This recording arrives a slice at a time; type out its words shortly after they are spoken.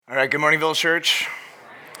All right, good morning, Village Church.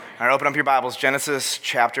 All right, open up your Bibles, Genesis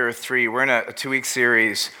chapter 3. We're in a two-week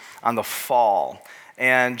series on the fall.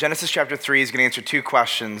 And Genesis chapter 3 is going to answer two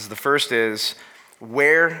questions. The first is,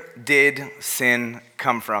 where did sin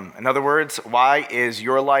come from? In other words, why is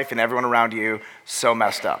your life and everyone around you so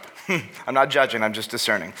messed up? I'm not judging, I'm just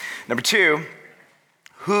discerning. Number two,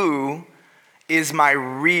 who is my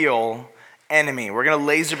real enemy? We're going to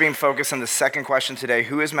laser beam focus on the second question today.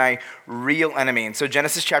 Who is my real enemy? And so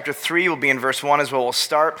Genesis chapter 3 will be in verse 1 as well. We'll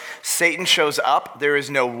start. Satan shows up. There is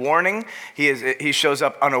no warning. He shows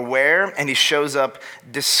up unaware, and he shows up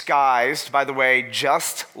disguised, by the way,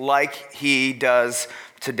 just like he does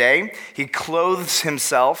today. He clothes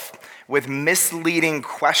himself with misleading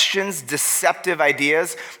questions, deceptive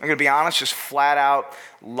ideas. I'm going to be honest, just flat out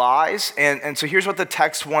lies. And so here's what the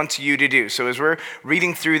text wants you to do. So as we're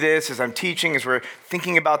reading through this, as I'm teaching, as we're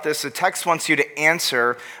thinking about this, the text wants you to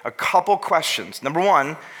answer a couple questions. Number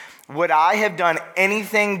one, would I have done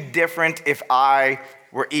anything different if I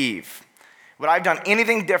were Eve? Would I have done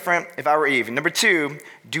anything different if I were Eve? And number two,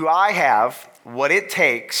 do I have what it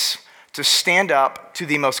takes to stand up to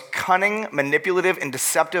the most cunning, manipulative, and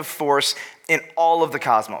deceptive force in all of the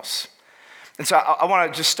cosmos? And so I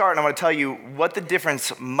want to just start, and I want to tell you what the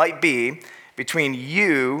difference might be between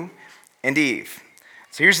you and Eve.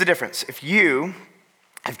 So here's the difference. If you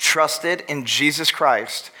have trusted in Jesus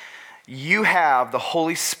Christ, you have the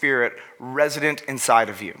Holy Spirit resident inside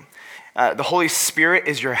of you. The Holy Spirit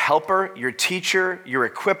is your helper, your teacher, your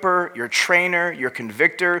equipper, your trainer, your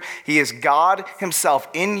convictor. He is God himself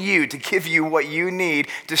in you to give you what you need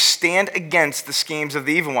to stand against the schemes of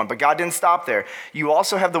the evil one. But God didn't stop there. You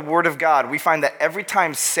also have the Word of God. We find that every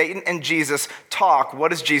time Satan and Jesus talk,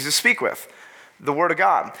 what does Jesus speak with? The Word of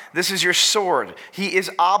God. This is your sword. He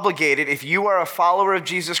is obligated, if you are a follower of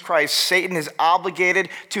Jesus Christ, Satan is obligated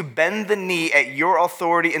to bend the knee at your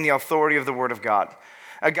authority and the authority of the Word of God.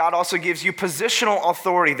 God also gives you positional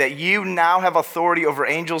authority, that you now have authority over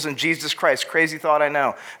angels in Jesus Christ. Crazy thought, I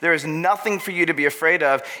know. There is nothing for you to be afraid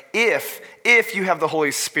of if you have the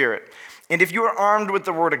Holy Spirit. And if you are armed with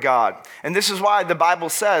the Word of God. And this is why the Bible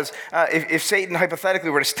says, if Satan hypothetically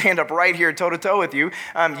were to stand up right here toe-to-toe with you,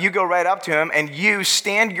 you go right up to him and you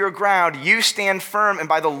stand your ground, you stand firm, and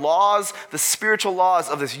by the laws, the spiritual laws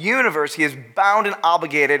of this universe, he is bound and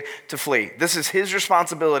obligated to flee. This is his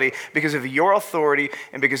responsibility because of your authority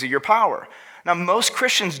and because of your power. Now, most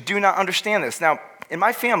Christians do not understand this. Now, in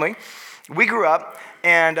my family, we grew up,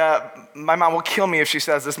 and my mom will kill me if she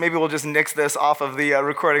says this. Maybe we'll just nix this off of the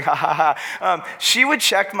recording. Ha ha ha. She would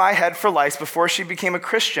check my head for lice before she became a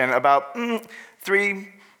Christian about 3,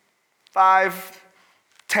 5,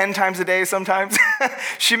 10 times a day sometimes.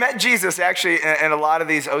 She met Jesus, actually, and a lot of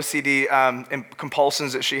these OCD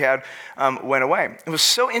compulsions that she had went away. It was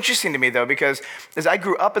so interesting to me, though, because as I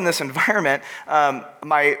grew up in this environment,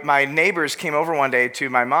 my neighbors came over one day to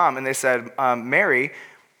my mom, and they said, Mary,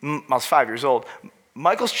 I was 5 years old,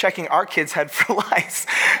 Michael's checking our kid's head for lice.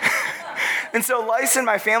 And so lice in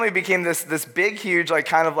my family became this big, huge,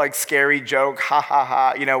 kind of scary joke. Ha, ha,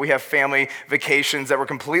 ha. You know, we have family vacations that were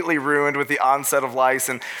completely ruined with the onset of lice.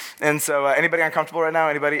 And so anybody uncomfortable right now?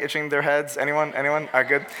 Anybody itching their heads? Anyone? All right,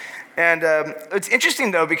 good. And it's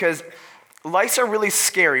interesting, though, because lice are really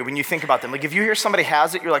scary when you think about them. If you hear somebody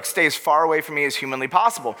has it, you're like, stay as far away from me as humanly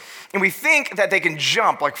possible. And we think that they can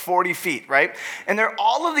jump 40 feet, right? And there are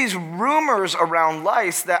all of these rumors around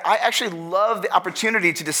lice that I actually love the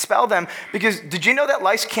opportunity to dispel them, because did you know that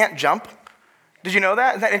lice can't jump? Did you know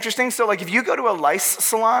that? Isn't that interesting? So if you go to a lice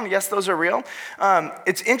salon, yes, those are real.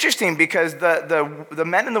 It's interesting because the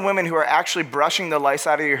men and the women who are actually brushing the lice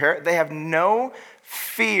out of your hair, they have no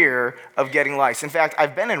fear of getting lice. In fact,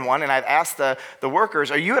 I've been in one, and I've asked the workers,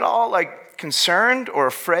 are you at all concerned or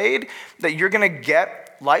afraid that you're going to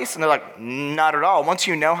get lice? And they're like, not at all. Once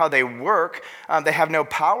you know how they work, they have no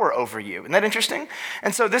power over you. Isn't that interesting?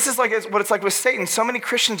 And so this is what it's like with Satan. So many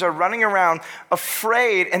Christians are running around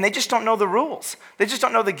afraid, and they just don't know the rules. They just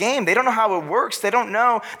don't know the game. They don't know how it works. They don't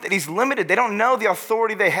know that he's limited. They don't know the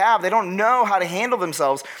authority they have. They don't know how to handle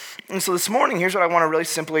themselves. And so this morning, here's what I want to really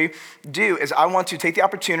simply do is I want to take the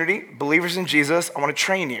opportunity, believers in Jesus, I want to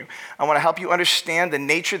train you. I want to help you understand the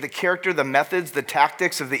nature, the character, the methods, the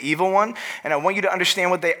tactics of the evil one. And I want you to understand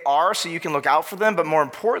what they are so you can look out for them. But more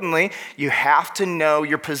importantly, you have to know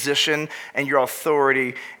your position and your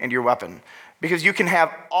authority and your weapon. Because you can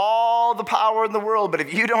have all the power in the world, but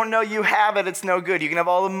if you don't know you have it, it's no good. You can have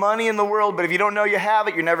all the money in the world, but if you don't know you have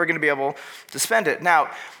it, you're never going to be able to spend it.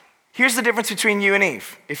 Now, here's the difference between you and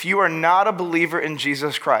Eve. If you are not a believer in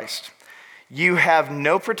Jesus Christ, you have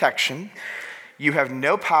no protection, you have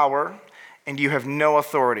no power, and you have no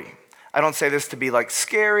authority. I don't say this to be like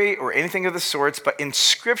scary or anything of the sorts, but in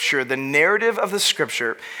Scripture, the narrative of the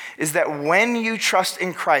Scripture is that when you trust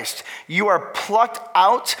in Christ, you are plucked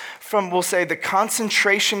out from, we'll say, the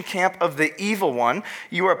concentration camp of the evil one.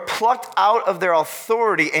 You are plucked out of their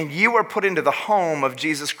authority, and you are put into the home of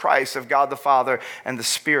Jesus Christ, of God the Father and the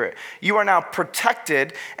Spirit. You are now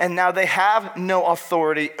protected, and now they have no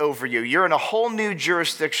authority over you. You're in a whole new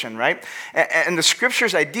jurisdiction, right? And the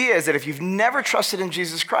Scripture's idea is that if you've never trusted in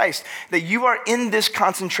Jesus Christ, that you are in this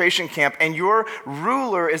concentration camp, and your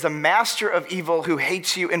ruler is a master of evil who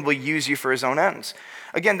hates you and will use you for his own ends.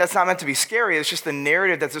 Again, that's not meant to be scary. It's just the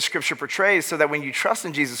narrative that the Scripture portrays, so that when you trust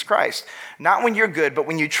in Jesus Christ, not when you're good, but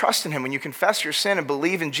when you trust in him, when you confess your sin and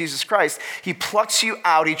believe in Jesus Christ, he plucks you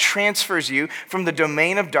out, he transfers you from the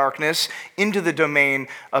domain of darkness into the domain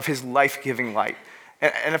of his life-giving light.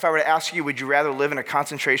 And if I were to ask you, would you rather live in a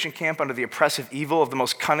concentration camp under the oppressive evil of the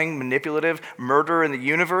most cunning, manipulative murderer in the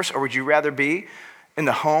universe, or would you rather be in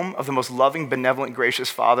the home of the most loving, benevolent, gracious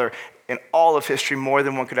Father in all of history, more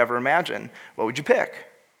than one could ever imagine? What would you pick?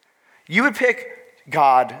 You would pick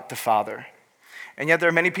God the Father. And yet there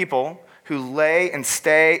are many people who lay and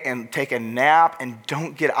stay and take a nap and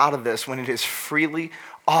don't get out of this when it is freely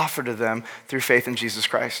offered to them through faith in Jesus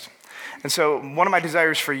Christ. And so one of my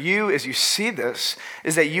desires for you as you see this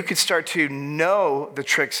is that you could start to know the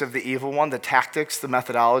tricks of the evil one, the tactics, the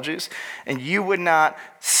methodologies, and you would not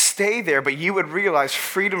stay there, but you would realize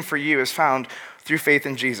freedom for you is found through faith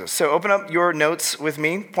in Jesus. So open up your notes with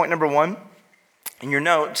me. Point number 1 in your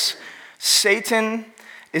notes: Satan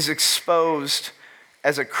is exposed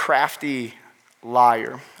as a crafty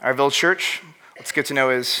liar. Our Village Church, let's get to know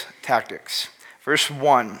his tactics. Verse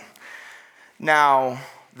 1. Now,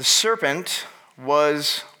 the serpent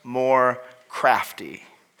was more crafty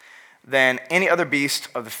than any other beast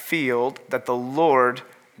of the field that the Lord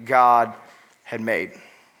God had made.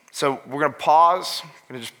 So we're going to pause.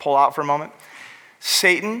 We're going to just pull out for a moment.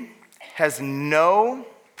 Satan has no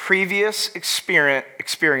previous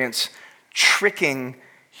experience tricking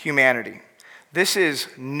humanity. This is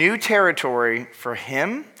new territory for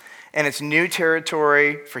him, and it's new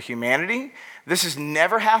territory for humanity. This has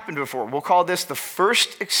never happened before. We'll call this the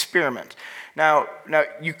first experiment. Now,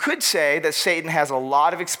 you could say that Satan has a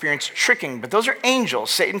lot of experience tricking, but those are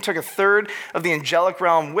angels. Satan took a third of the angelic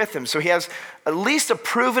realm with him, so he has at least a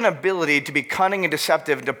proven ability to be cunning and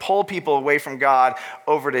deceptive and to pull people away from God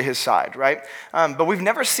over to his side, right? But we've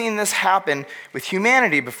never seen this happen with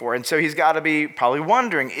humanity before, and so he's got to be probably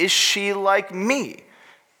wondering, is she like me?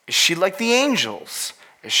 Is she like the angels?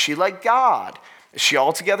 Is she like God? Is she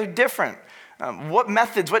altogether different? What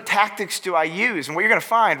methods, what tactics do I use? And what you're going to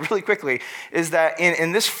find really quickly is that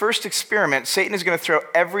in this first experiment, Satan is going to throw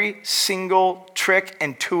every single trick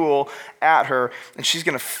and tool at her, and she's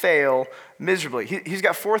going to fail miserably. He's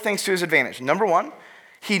got 4 things to his advantage. Number 1,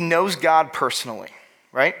 he knows God personally,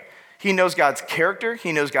 right? He knows God's character.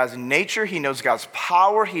 He knows God's nature. He knows God's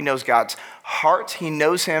power. He knows God's heart. He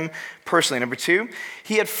knows him personally. Number 2,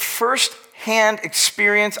 he had first-hand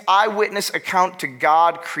experience, eyewitness account to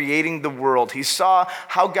God creating the world. He saw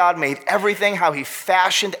how God made everything, how he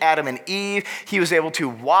fashioned Adam and Eve. He was able to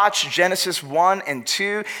watch Genesis 1 and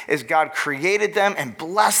 2 as God created them and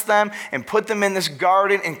blessed them and put them in this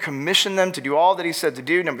garden and commissioned them to do all that he said to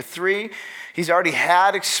do. Number 3, he's already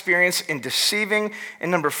had experience in deceiving. And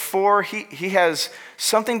number 4, he has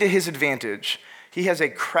something to his advantage. He has a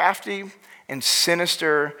crafty and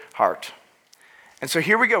sinister heart. And so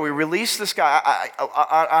here we go. We release this guy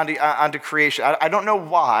onto creation. I don't know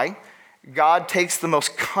why God takes the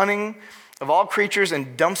most cunning of all creatures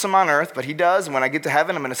and dumps them on earth, but he does. And when I get to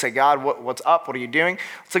heaven, I'm going to say, God, what's up? What are you doing?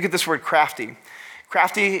 Let's look at this word crafty.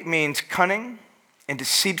 Crafty means cunning and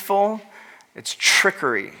deceitful. It's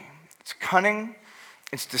trickery. It's cunning.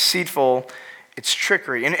 It's deceitful. It's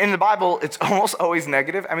trickery. And in the Bible, it's almost always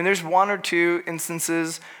negative. I mean, there's 1 or 2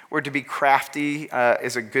 instances where to be crafty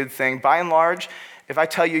is a good thing. By and large, if I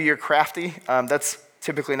tell you you're crafty, that's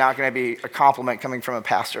typically not going to be a compliment coming from a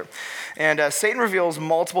pastor. And Satan reveals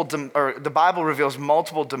the Bible reveals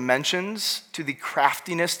multiple dimensions to the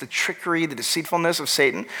craftiness, the trickery, the deceitfulness of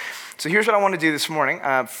Satan. So here's what I want to do this morning.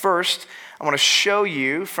 First, I want to show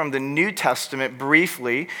you from the New Testament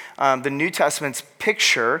briefly, the New Testament's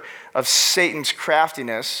picture of Satan's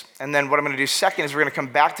craftiness. And then what I'm going to do second is we're going to come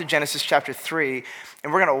back to Genesis chapter 3,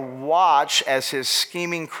 and we're going to watch as his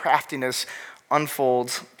scheming craftiness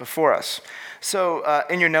unfolds before us. So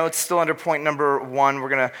in your notes, still under point number 1, we're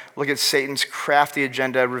going to look at Satan's crafty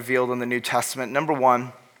agenda revealed in the New Testament. Number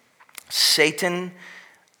 1, Satan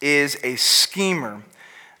is a schemer.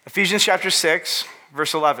 Ephesians chapter 6,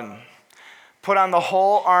 verse 11. Put on the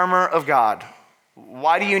whole armor of God,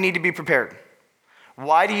 Why do you need to be prepared?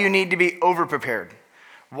 Why do you need to be over-prepared?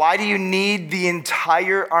 Why do you need the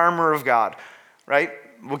entire armor of God, right?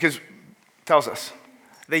 Because it tells us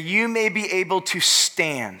that you may be able to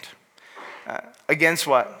stand against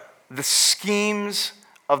what? The schemes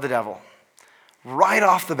of the devil. Right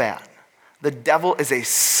off the bat, the devil is a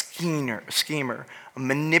schemer, a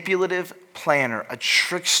manipulative planner, a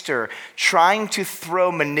trickster, trying to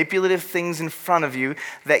throw manipulative things in front of you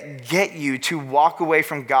that get you to walk away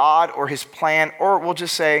from God or his plan, or we'll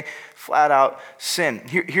just say flat out sin.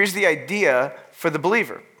 Here's the idea for the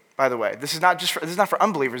believer, by the way. This is not for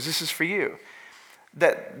unbelievers, this is for you.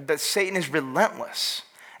 That Satan is relentless.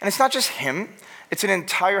 And it's not just him, it's an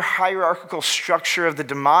entire hierarchical structure of the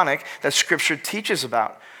demonic that Scripture teaches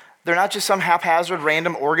about. They're not just some haphazard,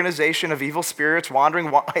 random organization of evil spirits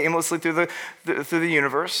wandering aimlessly through the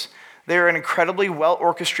universe. They're an incredibly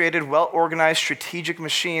well-orchestrated, well-organized, strategic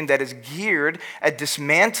machine that is geared at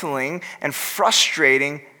dismantling and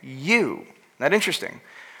frustrating you. Isn't that interesting?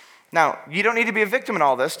 Now, you don't need to be a victim in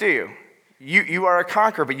all this, do you? You are a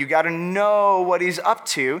conqueror, but you got to know what he's up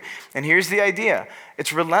to. And here's the idea.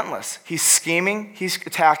 It's relentless. He's scheming, he's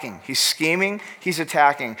attacking. He's scheming, he's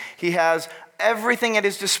attacking. He has everything at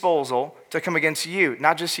his disposal to come against you,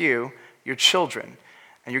 not just you, your children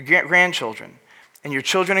and your grandchildren. And your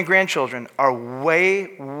children and grandchildren are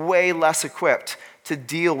way, way less equipped to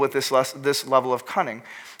deal with this level of cunning.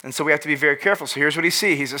 And so we have to be very careful. So here's what he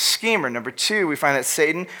sees. He's a schemer. Number two, we find that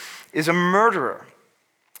Satan is a murderer.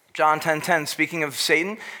 John 10:10, speaking of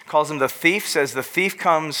Satan, calls him the thief, says the thief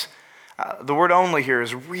comes, the word only here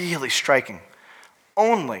is really striking.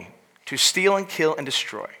 Only to steal and kill and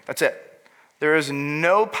destroy. That's it. There is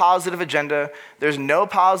no positive agenda. There's no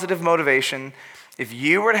positive motivation. If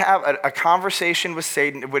you were to have a conversation with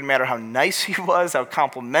Satan, it wouldn't matter how nice he was, how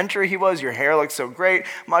complimentary he was, your hair looks so great.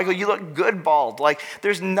 Michael, you look good bald. Like,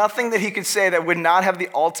 there's nothing that he could say that would not have the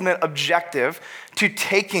ultimate objective to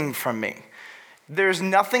taking from me. There's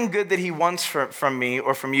nothing good that he wants from me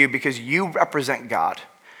or from you because you represent God.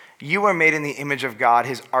 You are made in the image of God,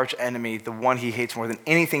 his arch enemy, the one he hates more than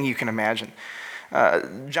anything you can imagine.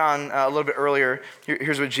 John, a little bit earlier,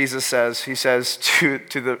 here's what Jesus says. He says to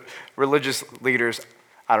the religious leaders,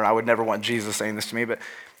 I don't know, I would never want Jesus saying this to me, but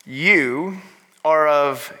you are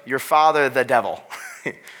of your father, the devil,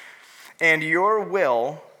 and your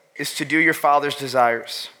will is to do your father's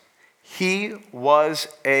desires. He was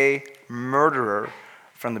a murderer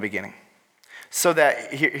from the beginning. So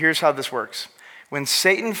that, here's how this works. When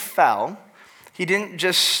Satan fell, he didn't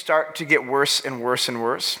just start to get worse and worse and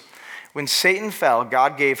worse. When Satan fell,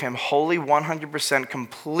 God gave him wholly 100%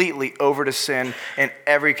 completely over to sin in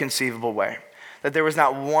every conceivable way. That there was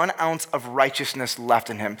not 1 ounce of righteousness left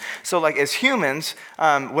in him. So like as humans,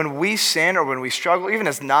 when we sin or when we struggle, even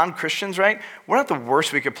as non-Christians, right, we're not the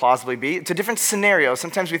worst we could possibly be. It's a different scenario.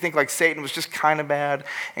 Sometimes we think like Satan was just kind of bad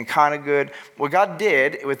and kind of good. What God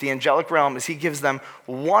did with the angelic realm is he gives them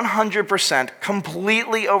 100%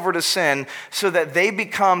 completely over to sin so that they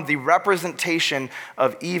become the representation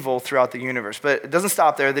of evil throughout the universe. But it doesn't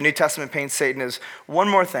stop there. The New Testament paints Satan as one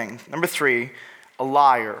more thing. Number 3, a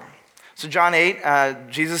liar. So John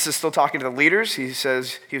 8, Jesus is still talking to the leaders. He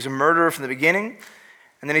says he was a murderer from the beginning.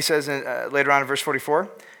 And then he says later on in verse 44,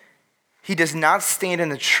 he does not stand in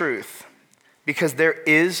the truth because there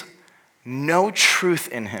is no truth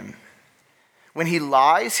in him. When he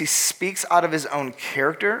lies, he speaks out of his own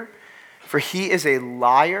character, for he is a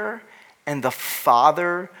liar and the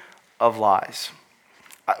father of lies.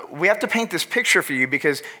 We have to paint this picture for you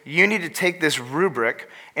because you need to take this rubric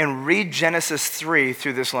and read Genesis 3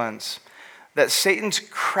 through this lens. That Satan's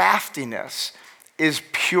craftiness is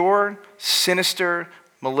pure, sinister,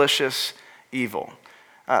 malicious evil.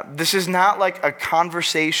 This is not like a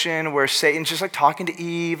conversation where Satan's just like talking to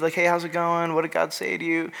Eve, like, hey, how's it going? What did God say to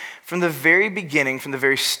you? From the very beginning, from the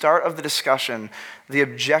very start of the discussion, the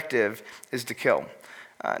objective is to kill.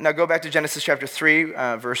 Now go back to Genesis chapter 3,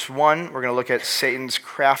 verse 1. We're going to look at Satan's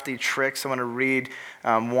crafty tricks. I want to read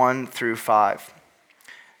 1 through 5.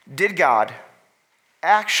 Did God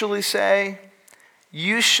actually say,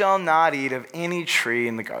 you shall not eat of any tree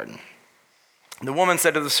in the garden? The woman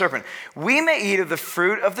said to the serpent, we may eat of the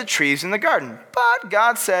fruit of the trees in the garden. But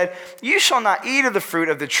God said, you shall not eat of the fruit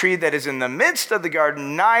of the tree that is in the midst of the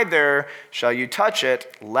garden, neither shall you touch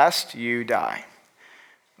it, lest you die.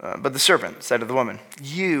 But the serpent said to the woman,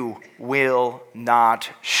 you will not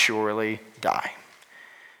surely die.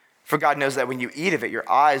 For God knows that when you eat of it, your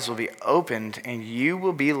eyes will be opened, and you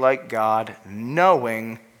will be like God,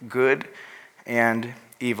 knowing good and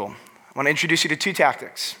evil. I want to introduce you to 2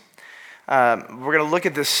 tactics. We're going to look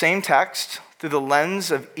at this same text through the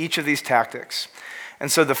lens of each of these tactics.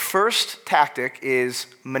 And so the first tactic is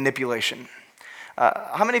manipulation.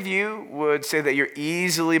 How many of you would say that you're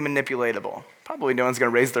easily manipulatable? Probably no one's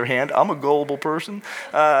going to raise their hand. I'm a gullible person.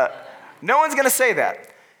 No one's going to say that.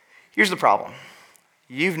 Here's the problem.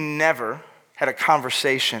 You've never had a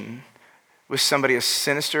conversation with somebody as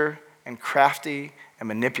sinister and crafty and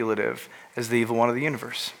manipulative as the evil one of the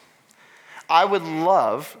universe. I would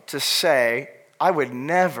love to say I would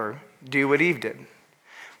never do what Eve did.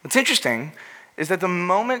 What's interesting is that the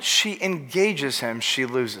moment she engages him, she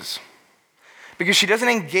loses. Because she doesn't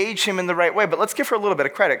engage him in the right way. But let's give her a little bit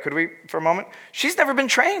of credit, could we, for a moment? She's never been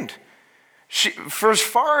trained. For as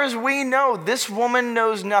far as we know, this woman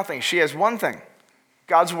knows nothing. She has one thing,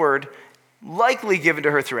 God's word, likely given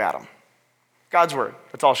to her through Adam. God's word,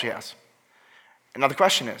 that's all she has. And now the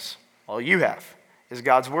question is, all you have is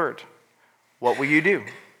God's word. What will you do?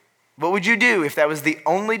 What would you do if that was the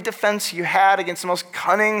only defense you had against the most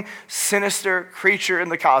cunning, sinister creature in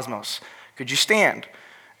the cosmos? Could you stand?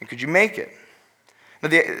 And could you make it? Now,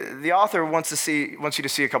 the author wants you to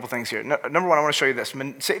see a couple things here. Number one, I want to show you this.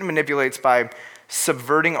 Satan manipulates by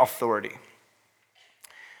subverting authority.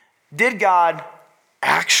 Did God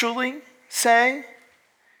actually say?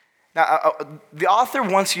 Now, the author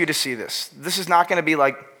wants you to see this. This is not going to be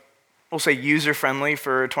like, we'll say user-friendly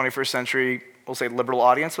for a 21st century, we'll say liberal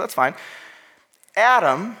audience, so that's fine.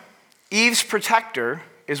 Adam, Eve's protector,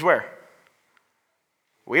 is where?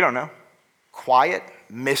 We don't know. Quiet,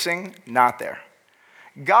 missing, not there.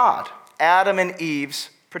 God, Adam and Eve's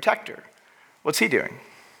protector. What's he doing?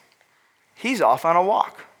 He's off on a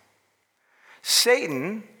walk.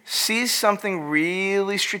 Satan sees something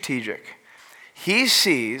really strategic. He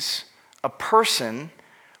sees a person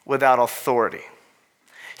without authority.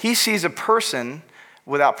 He sees a person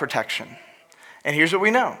without protection. And here's what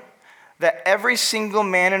we know, that every single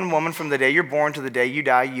man and woman from the day you're born to the day you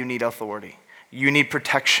die, you need authority. You need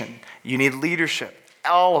protection. You need leadership.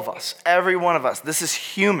 All of us, every one of us, this is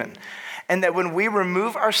human. And that when we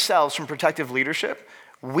remove ourselves from protective leadership,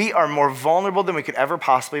 we are more vulnerable than we could ever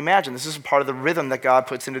possibly imagine. This is part of the rhythm that God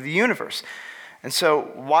puts into the universe. And so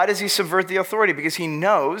why does he subvert the authority? Because he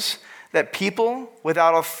knows that people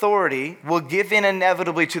without authority will give in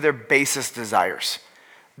inevitably to their basest desires.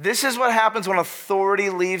 This is what happens when authority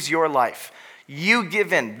leaves your life. You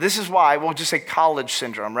give in. This is why, we'll just say college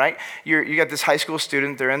syndrome, right? You got this high school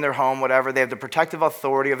student, they're in their home, whatever. They have the protective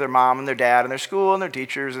authority of their mom and their dad and their school and their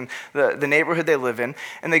teachers and the neighborhood they live in.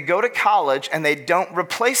 And they go to college and they don't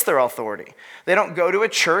replace their authority. They don't go to a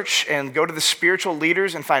church and go to the spiritual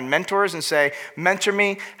leaders and find mentors and say, mentor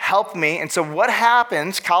me, help me. And so what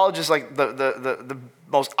happens, college is like the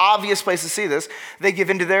most obvious place to see this, they give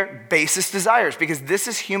into their basest desires because this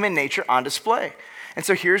is human nature on display. And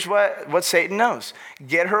so here's what Satan knows.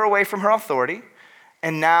 Get her away from her authority.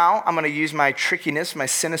 And now I'm going to use my trickiness, my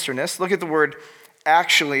sinisterness. Look at the word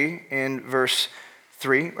actually in verse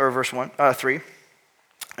 3, or verse 3.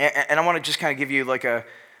 And I want to just kind of give you like a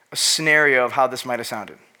scenario of how this might have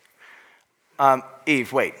sounded.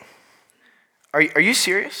 Eve, wait. Are you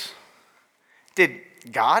serious? Did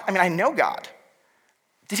God? I mean, I know God.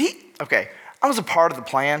 Did he? Okay, I was a part of the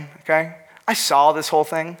plan, okay? I saw this whole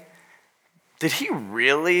thing. Did he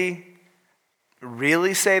really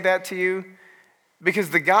say that to you?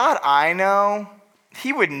 Because the God I know,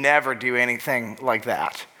 he would never do anything like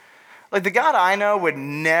that. Like the God I know would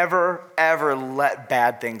never, ever let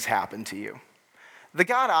bad things happen to you. The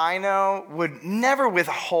God I know would never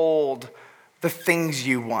withhold the things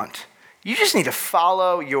you want. You just need to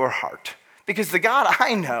follow your heart. Because the God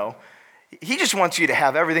I know, he just wants you to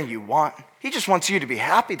have everything you want. He just wants you to be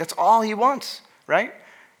happy. That's all he wants, right?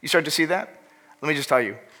 You start to see that? Let me just tell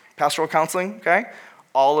you, pastoral counseling, okay?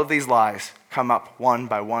 All of these lies come up one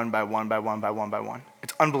by one by one by one by one by one.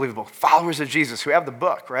 It's unbelievable. Followers of Jesus who have the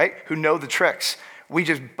book, right? Who know the tricks. We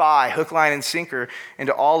just buy hook, line, and sinker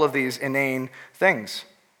into all of these inane things.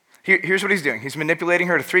 Here's what he's doing. He's manipulating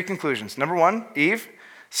her to 3 conclusions. Number 1, Eve,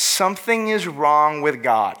 something is wrong with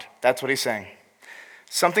God. That's what he's saying.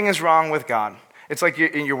 Something is wrong with God. It's like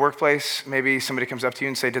in your workplace, maybe somebody comes up to you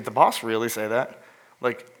and say, did the boss really say that?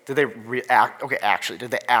 Like, did they react? Okay, actually, did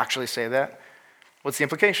they actually say that? What's the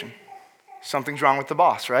implication? Something's wrong with the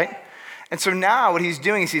boss, right? And so now what he's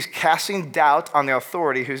doing is he's casting doubt on the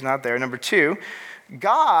authority who's not there. Number 2,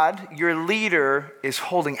 God, your leader, is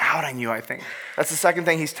holding out on you, I think. That's the second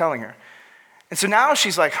thing he's telling her. And so now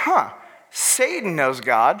she's like, Satan knows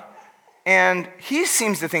God, and he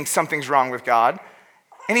seems to think something's wrong with God,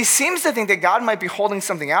 and he seems to think that God might be holding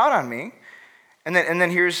something out on me. And then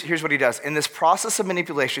here's what he does. In this process of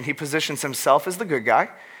manipulation, he positions himself as the good guy,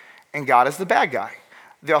 and God is the bad guy.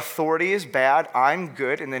 The authority is bad, I'm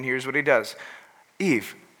good, and then here's what he does.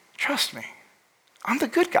 Eve, trust me. I'm the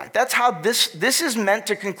good guy. That's how this is meant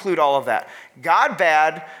to conclude all of that. God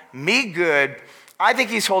bad, me good. I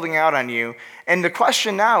think he's holding out on you. And the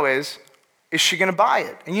question now is she going to buy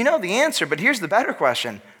it? And you know the answer, but here's the better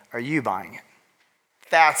question. Are you buying it?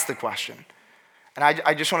 That's the question. And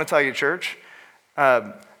I just want to tell you, church,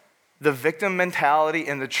 the victim mentality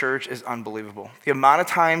in the church is unbelievable. The amount of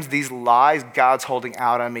times these lies, God's holding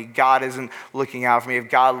out on me, God isn't looking out for me, if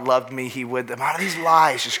God loved me, he would. The amount of these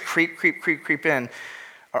lies just creep in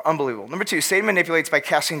are unbelievable. Number 2, Satan manipulates by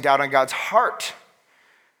casting doubt on God's heart.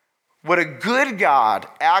 Would a good God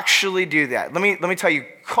actually do that? Let me tell you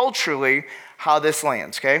culturally how this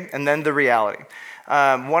lands, okay? And then the reality.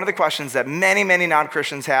 One of the questions that many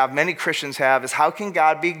non-Christians have, many Christians have, is how can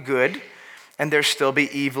God be good and there still be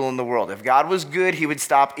evil in the world? If God was good, he would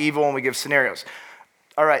stop evil, and we give scenarios.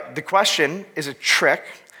 All right, the question is a trick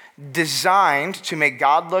designed to make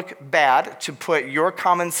God look bad, to put your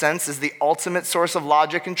common sense as the ultimate source of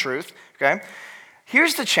logic and truth, okay?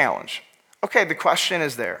 Here's the challenge. Okay, the question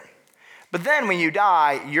is there. But then when you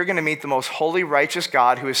die, you're going to meet the most holy, righteous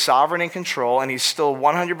God who is sovereign and control, and he's still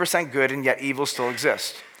 100% good, and yet evil still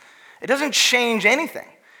exists. It doesn't change anything.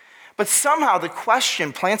 But somehow the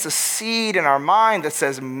question plants a seed in our mind that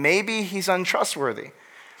says maybe he's untrustworthy.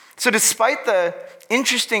 So despite the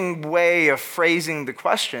interesting way of phrasing the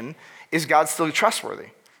question, is God still trustworthy?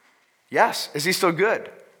 Yes. Is he still good?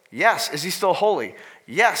 Yes. Is he still holy?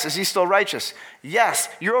 Yes. Is he still righteous? Yes.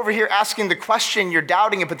 You're over here asking the question, you're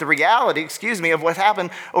doubting it, but the reality, of what happened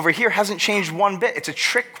over here hasn't changed one bit. It's a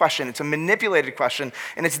trick question. It's a manipulated question,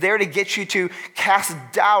 and it's there to get you to cast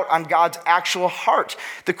doubt on God's actual heart.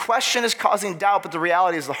 The question is causing doubt, but the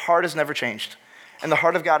reality is the heart has never changed, and the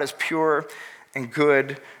heart of God is pure and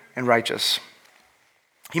good and righteous.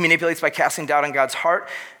 He manipulates by casting doubt on God's heart.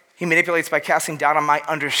 He manipulates by casting doubt on my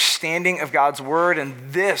understanding of God's word. And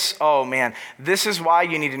this is why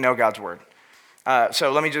you need to know God's word.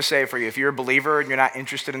 So let me just say it for you. If you're a believer and you're not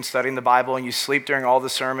interested in studying the Bible and you sleep during all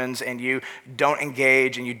the sermons and you don't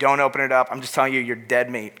engage and you don't open it up, I'm just telling you, you're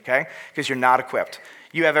dead meat, okay? Because you're not equipped.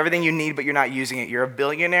 You have everything you need, but you're not using it. You're a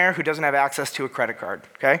billionaire who doesn't have access to a credit card,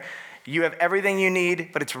 okay? You have everything you need,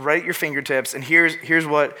 but it's right at your fingertips. And here's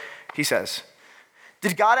what he says.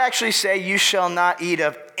 Did God actually say you shall not eat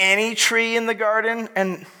of any tree in the garden?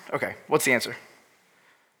 And, okay, what's the answer?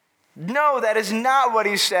 No, that is not what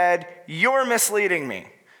he said. You're misleading me,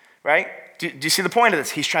 right? Do you see the point of this?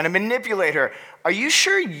 He's trying to manipulate her. Are you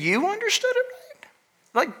sure you understood it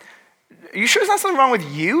right? Are you sure there's not something wrong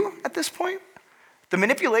with you at this point? The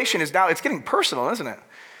manipulation is now, it's getting personal, isn't it?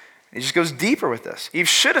 He just goes deeper with this. Eve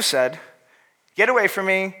should have said, get away from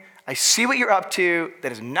me. I see what you're up to.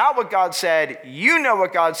 That is not what God said. You know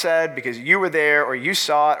what God said because you were there or you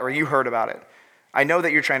saw it or you heard about it. I know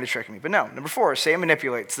that you're trying to trick me. But no, number 4, Satan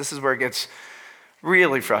manipulates. This is where it gets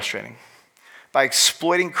really frustrating. By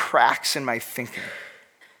exploiting cracks in my thinking.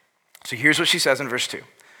 So here's what she says in verse 2.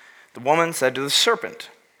 The woman said to the serpent,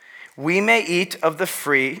 we may eat of the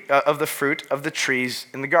fruit of the trees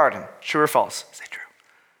in the garden. True or false? Say true.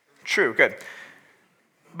 True, good.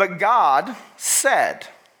 But God said,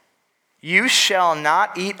 you shall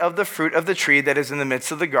not eat of the fruit of the tree that is in the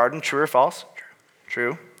midst of the garden. True or false?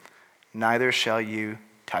 True. Neither shall you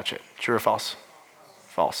touch it. True or false?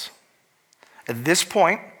 False. At this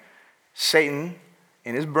point, Satan,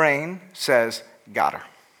 in his brain, says, got her.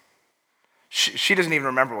 She doesn't even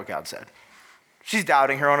remember what God said. She's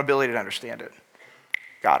doubting her own ability to understand it.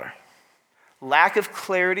 Got her. Lack of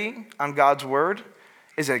clarity on God's word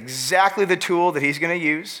is exactly the tool that he's going to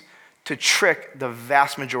use to trick the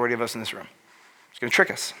vast majority of us in this room. He's going to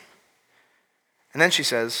trick us. And then she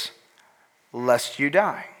says, lest you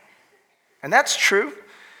die. And that's true,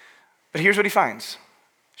 but here's what he finds.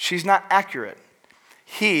 She's not accurate.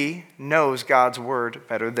 He knows God's word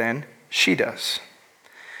better than she does.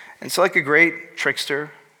 And so like a great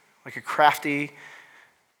trickster, like a crafty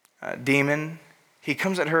demon, he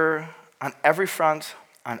comes at her on every front,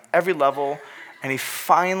 on every level, and he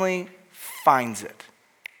finally finds it.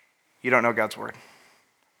 You don't know God's word.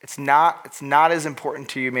 It's not as important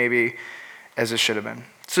to you maybe as it should have been.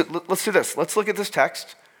 So let's do this. Let's look at this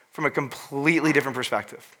text from a completely different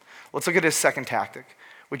perspective. Let's look at his second tactic,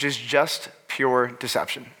 which is just pure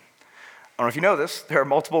deception. I don't know if you know this. There are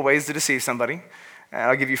multiple ways to deceive somebody. And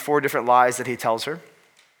I'll give you 4 different lies that he tells her.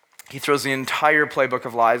 He throws the entire playbook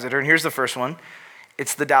of lies at her. And here's the first one.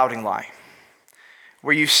 It's the doubting lie,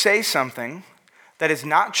 where you say something that is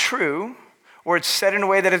not true, or it's said in a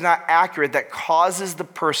way that is not accurate, that causes the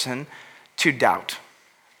person to doubt,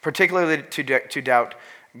 particularly to doubt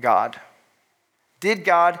God? Did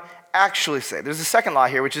God actually say? There's a second lie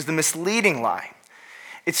here, which is the misleading lie.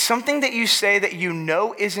 It's something that you say that you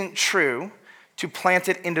know isn't true to plant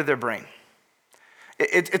it into their brain.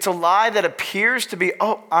 It's a lie that appears to be,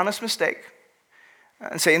 honest mistake.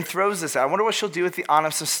 And Satan throws this out. I wonder what she'll do with the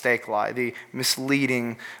honest mistake lie, the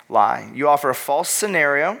misleading lie. You offer a false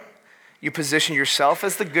scenario. You position yourself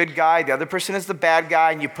as the good guy, the other person is the bad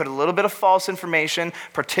guy, and you put a little bit of false information,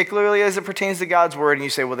 particularly as it pertains to God's word, and you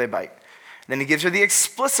say, will they bite? Then he gives her the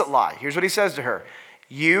explicit lie. Here's what he says to her.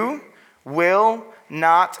 You will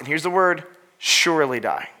not, and here's the word, surely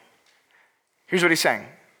die. Here's what he's saying.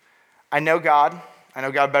 I know God. I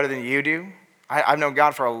know God better than you do. I've known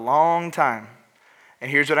God for a long time. And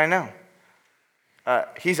here's what I know.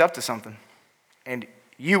 He's up to something. And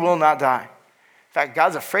you will not die. In fact,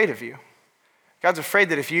 God's afraid of you. God's afraid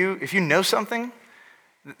that if you know something,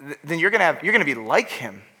 then you're gonna be like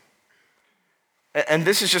him. And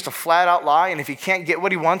this is just a flat out lie. And if he can't get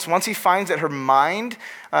what he wants, once he finds that her mind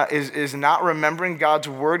is not remembering God's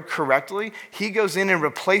word correctly, he goes in and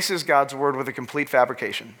replaces God's word with a complete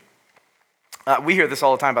fabrication. We hear this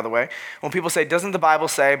all the time, by the way. When people say, doesn't the Bible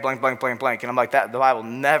say blank, blank, blank, blank? And I'm like, that the Bible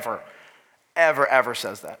never, ever, ever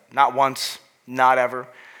says that. Not once, not ever.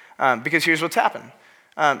 Because here's what's happened.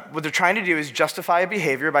 What they're trying to do is justify a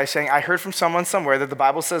behavior by saying, I heard from someone somewhere that the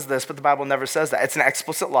Bible says this, but the Bible never says that. It's an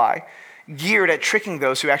explicit lie geared at tricking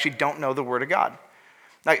those who actually don't know the Word of God.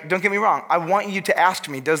 Like, don't get me wrong. I want you to ask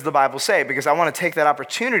me, does the Bible say? Because I want to take that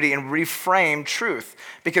opportunity and reframe truth.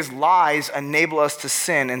 Because lies enable us to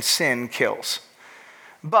sin, and sin kills.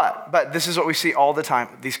 But this is what we see all the time.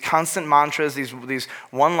 These constant mantras, these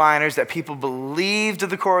one-liners that people believe to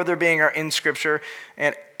the core of their being are in Scripture.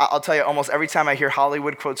 And I'll tell you, almost every time I hear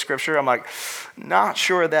Hollywood quote Scripture, I'm like, not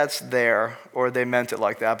sure that's there, or they meant it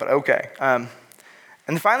like that, but okay.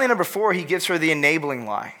 And finally, number 4, he gives her the enabling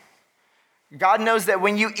lie. God knows that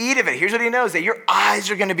when you eat of it, here's what he knows, that your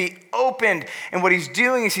eyes are going to be opened. And what he's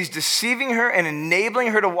doing is he's deceiving her and enabling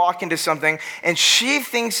her to walk into something, and she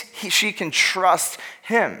thinks she can trust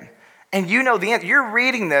him. And you know the answer. You're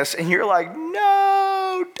reading this, and you're like,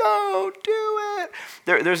 no, don't do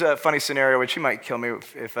it. There's a funny scenario, which you might kill me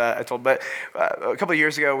if I told, but a couple of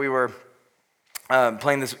years ago, we were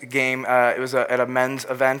playing this game. It was at a men's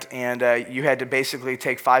event, and you had to basically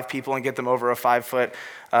take 5 people and get them over a 5-foot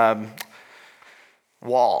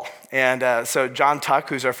wall. And so John Tuck,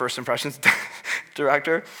 who's our first impressions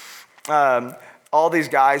director, all these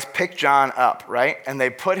guys pick John up, right? And they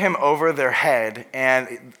put him over their head,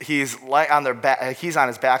 and he's on their back. He's on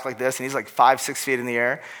his back like this, and he's like 5-6 feet in the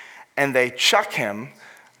air, and they chuck him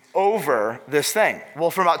over this thing.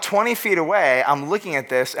 Well, from about 20 feet away, I'm looking at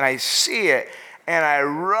this, and I see it, and I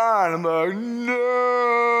run. I'm like, no,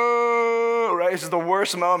 right? This is the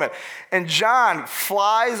worst moment. And John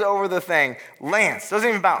flies over the thing, lands, doesn't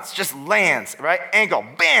even bounce, just lands, right? Ankle,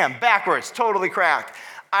 bam, backwards, totally cracked.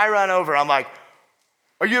 I run over. I'm like,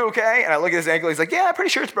 are you okay? And I look at his ankle. He's like, yeah, I'm pretty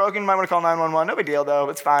sure it's broken. Might want to call 911. No big deal, though.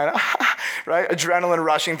 It's fine. Right? Adrenaline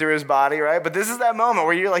rushing through his body, right? But this is that moment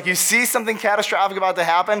where you're like, you see something catastrophic about to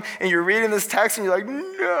happen, and you're reading this text, and you're like,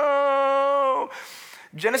 no.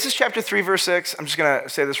 Genesis chapter 3, verse 6, I'm just going to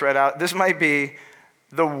say this right out. This might be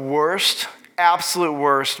the worst, absolute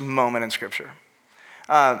worst moment in Scripture.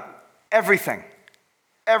 Everything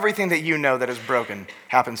that you know that is broken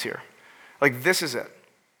happens here. Like, this is it.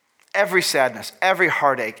 Every sadness, every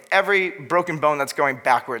heartache, every broken bone that's going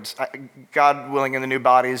backwards, God willing, in the new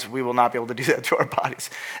bodies, we will not be able to do that to our bodies.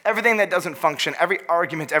 Everything that doesn't function, every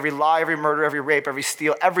argument, every lie, every murder, every rape, every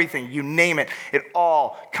steal, everything, you name it, it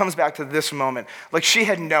all comes back to this moment. Like, she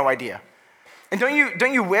had no idea. And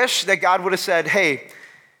don't you wish that God would have said, hey,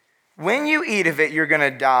 when you eat of it, you're going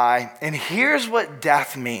to die, and here's what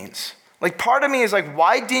death means. Like, part of me is like,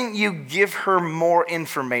 why didn't you give her more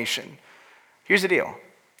information? Here's the deal.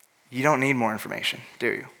 You don't need more information, do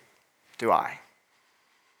you? Do I?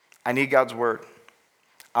 I need God's word.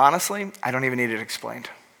 Honestly, I don't even need it explained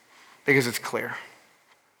because it's clear.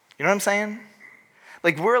 You know what I'm saying?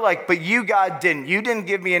 Like, we're like, but you, God, didn't. You didn't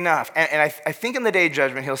give me enough. And I think in the day of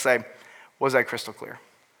judgment, he'll say, was I crystal clear?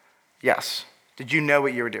 Yes. Did you know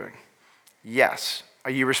what you were doing? Yes.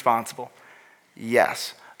 Are you responsible?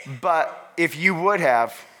 Yes. But if you would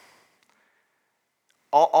have,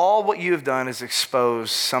 all what you have done is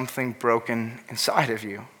expose something broken inside of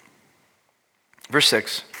you. Verse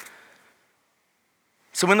 6.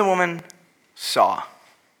 So when the woman saw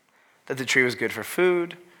that the tree was good for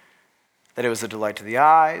food, that it was a delight to the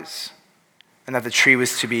eyes, and that the tree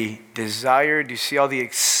was to be desired, you see all the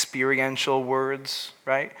experiential words,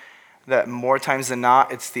 right? That more times than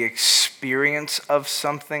not, it's the experience of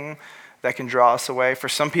something that can draw us away. For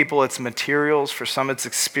some people, it's materials. For some, it's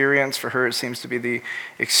experience. For her, it seems to be the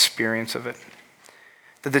experience of it.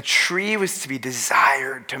 That the tree was to be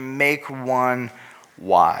desired to make one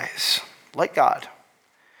wise, like God.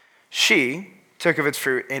 She took of its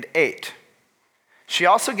fruit and ate. She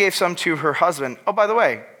also gave some to her husband. Oh, by the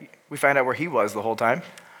way, we find out where he was the whole time.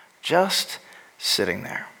 Just sitting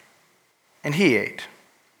there. And he ate.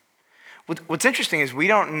 What's interesting is we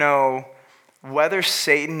don't know whether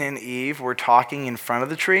Satan and Eve were talking in front of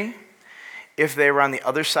the tree, if they were on the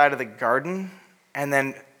other side of the garden, and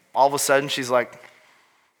then all of a sudden she's like,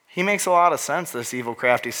 he makes a lot of sense, this evil,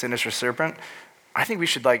 crafty, sinister serpent. I think we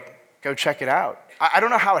should go check it out. I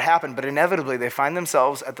don't know how it happened, but inevitably they find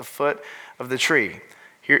themselves at the foot of the tree.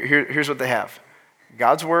 Here's what they have.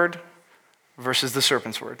 God's word versus the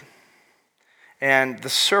serpent's word. And the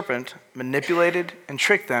serpent manipulated and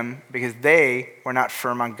tricked them because they were not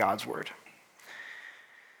firm on God's word.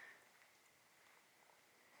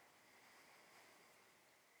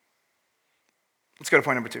 Let's go to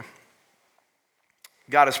point number 2.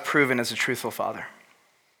 God is proven as a truthful father.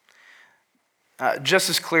 Just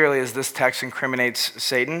as clearly as this text incriminates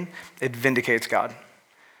Satan, it vindicates God.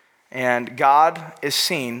 And God is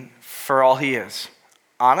seen for all he is.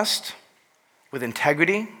 Honest, with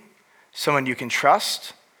integrity, someone you can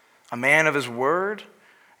trust, a man of his word.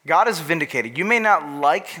 God is vindicated. You may not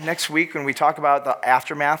like next week when we talk about the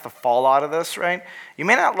aftermath, the fallout of this, right? You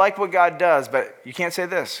may not like what God does, but you can't say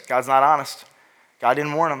this. God's not honest. God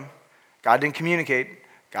didn't warn them. God didn't communicate.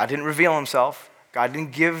 God didn't reveal himself. God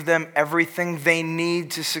didn't give them everything they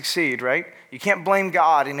need to succeed, right? You can't blame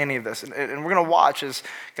God in any of this. And we're going to watch as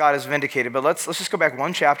God is vindicated. But let's just go back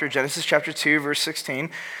one chapter, Genesis chapter 2, verse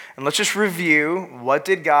 16. And let's just review, what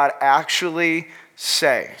did God actually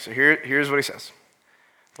say? So here's what he says.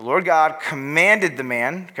 The Lord God commanded the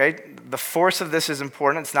man, okay? The force of this is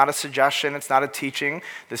important. It's not a suggestion. It's not a teaching.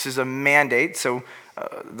 This is a mandate. So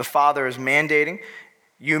the Father is mandating.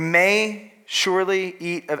 You may surely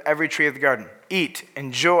eat of every tree of the garden. Eat,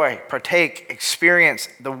 enjoy, partake, experience.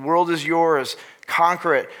 The world is yours.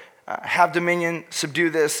 Conquer it. Have dominion. Subdue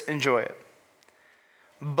this. Enjoy it.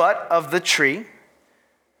 But of the tree,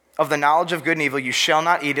 of the knowledge of good and evil, you shall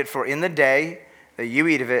not eat it, for in the day that you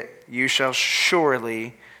eat of it, you shall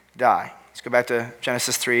surely die. Let's go back to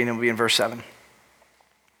Genesis 3, and it'll be in verse 7.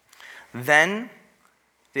 Then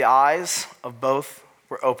the eyes of both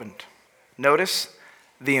were opened. Notice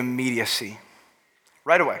the immediacy.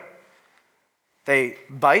 Right away. They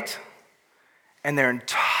bite, and their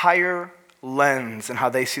entire lens and how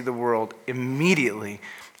they see the world immediately,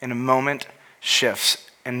 in a moment, shifts,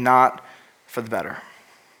 and not for the better.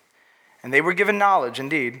 And they were given knowledge,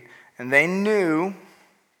 indeed, and they knew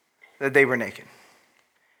that they were naked.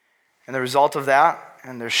 And the result of that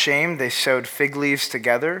and their shame, they sewed fig leaves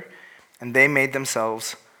together, and they made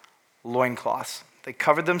themselves loincloths. They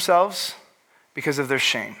covered themselves because of their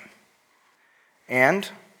shame. And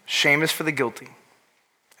shame is for the guilty,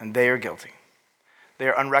 and they are guilty. They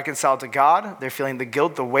are unreconciled to God. They're feeling the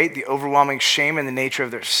guilt, the weight, the overwhelming shame and the nature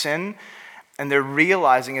of their sin, and they're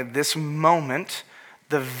realizing at this moment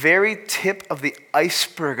the very tip of the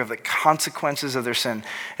iceberg of the consequences of their sin.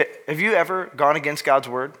 Have you ever gone against God's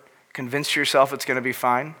word, convinced yourself it's going to be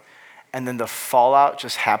fine, and then the fallout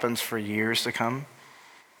just happens for years to come?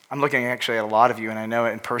 I'm looking actually at a lot of you, and I know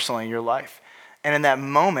it personally in your life. And in that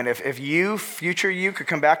moment, if you, future you, could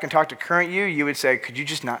come back and talk to current you, you would say, could you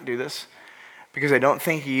just not do this? Because I don't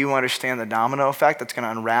think you understand the domino effect that's going to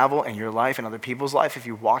unravel in your life and other people's life. If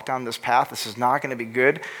you walk down this path, this is not going to be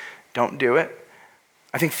good. Don't do it.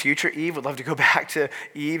 I think future Eve would love to go back to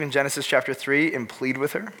Eve in Genesis chapter 3 and plead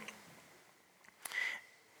with her.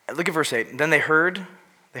 Look at verse 8. Then they heard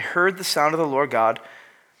the sound of the Lord God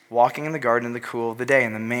walking in the garden in the cool of the day.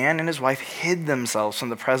 And the man and his wife hid themselves from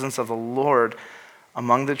the presence of the Lord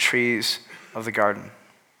among the trees of the garden.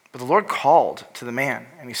 But the Lord called to the man,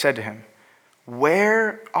 and he said to him,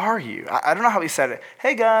 where are you? I don't know how he said it.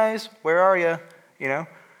 Hey guys, where are you?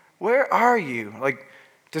 Where are you?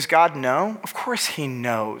 Does God know? Of course he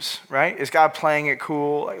knows, right? Is God playing it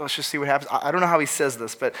cool? Let's just see what happens. I don't know how he says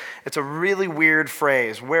this, but it's a really weird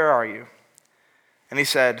phrase. Where are you? And he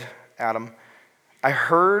said, Adam, I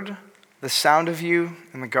heard the sound of you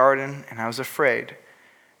in the garden, and I was afraid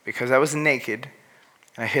because I was naked,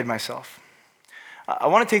 and I hid myself. I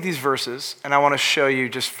want to take these verses, and I want to show you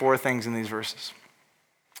just 4 things in these verses.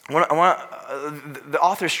 The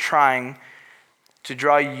author's trying to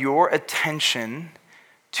draw your attention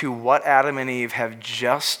to what Adam and Eve have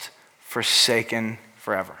just forsaken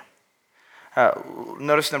forever.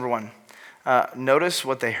 Notice number 1. Notice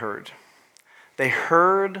what they heard. They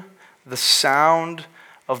heard the sound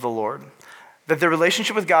of the Lord. That their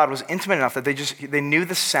relationship with God was intimate enough that they knew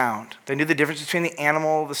the sound. They knew the difference between the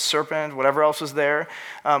animal, the serpent, whatever else was there.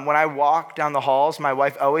 When I walk down the halls, my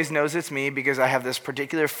wife always knows it's me because I have this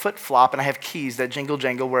particular foot flop and I have keys that jingle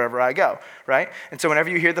jangle wherever I go, right? And so whenever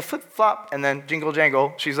you hear the flip flop and then jingle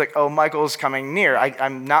jangle, she's like, oh, Michael's coming near.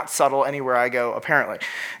 I'm not subtle anywhere I go, apparently.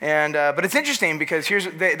 And but it's interesting because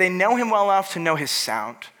they know him well enough to know his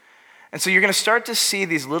sound. And so you're going to start to see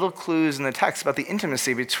these little clues in the text about the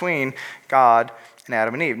intimacy between God and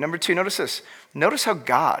Adam and Eve. Number 2, notice this. Notice how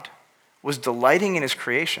God was delighting in his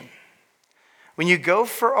creation. When you go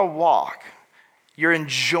for a walk, you're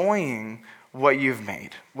enjoying what you've made,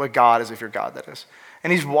 what God is, if you're God, that is.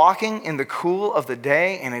 And he's walking in the cool of the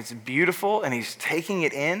day, and it's beautiful, and he's taking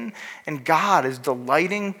it in, and God is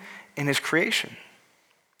delighting in his creation.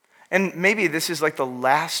 And maybe this is like the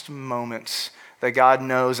last moments that God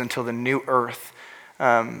knows until the new earth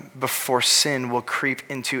before sin will creep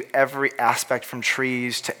into every aspect from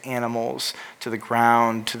trees to animals to the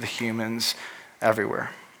ground to the humans everywhere.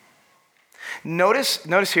 Notice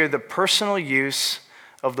here the personal use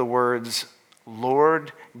of the words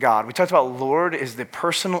Lord God. We talked about Lord is the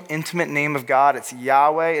personal, intimate name of God. It's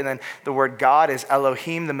Yahweh, and then the word God is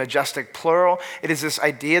Elohim, the majestic plural. It is this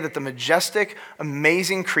idea that the majestic,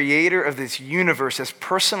 amazing creator of this universe has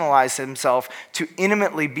personalized himself to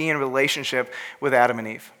intimately be in relationship with Adam and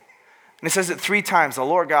Eve. And it says it 3 times, the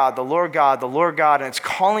Lord God, the Lord God, the Lord God, and it's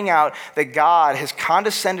calling out that God has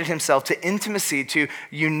condescended himself to intimacy, to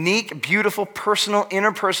unique, beautiful, personal,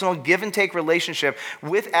 interpersonal, give and take relationship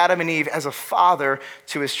with Adam and Eve as a father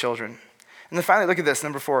to his children. And then finally, look at this,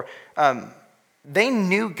 number 4. They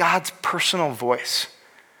knew God's personal voice.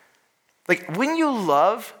 Like, wouldn't you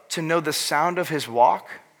love to know the sound of his walk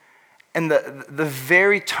and the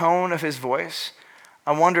very tone of his voice?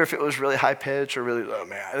 I wonder if it was really high pitched or really low,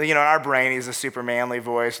 man. You know, in our brain, he's a super manly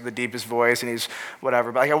voice, the deepest voice, and he's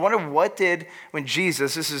whatever. But like, I wonder when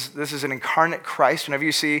Jesus, this is an incarnate Christ. Whenever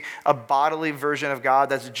you see a bodily version of God,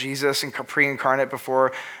 that's Jesus and pre-incarnate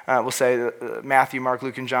before, we'll say Matthew, Mark,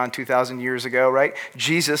 Luke, and John 2,000 years ago, right?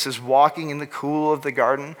 Jesus is walking in the cool of the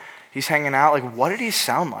garden. He's hanging out. Like, what did he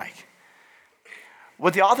sound like?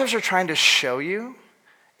 What the authors are trying to show you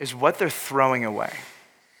is what they're throwing away.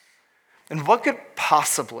 And what could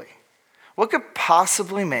possibly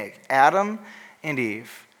make Adam and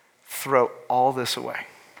Eve throw all this away?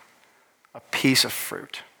 A piece of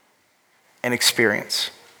fruit, an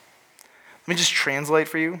experience. Let me just translate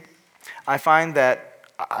for you. I find that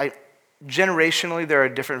generationally there are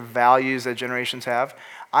different values that generations have.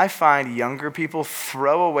 I find younger people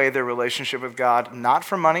throw away their relationship with God, not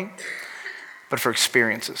for money, but for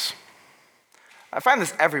experiences. I find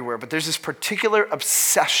this everywhere, but there's this particular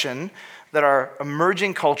obsession that our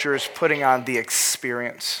emerging culture is putting on the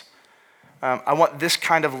experience. I want this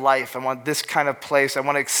kind of life. I want this kind of place. I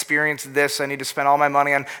want to experience this. I need to spend all my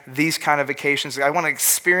money on these kind of vacations. I want to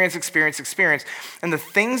experience. And the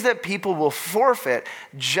things that people will forfeit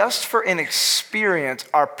just for an experience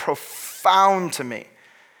are profound to me.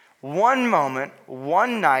 One moment,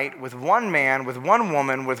 one night, with one man, with one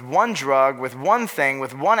woman, with one drug, with one thing,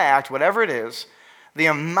 with one act, whatever it is, the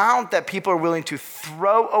amount that people are willing to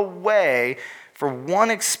throw away for one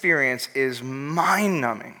experience is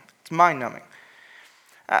mind-numbing. It's mind-numbing.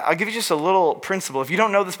 I'll give you just a little principle. If you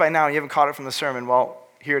don't know this by now and you haven't caught it from the sermon, well,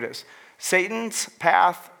 here it is. Satan's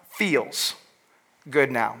path feels good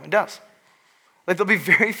now. It does. Like, there'll be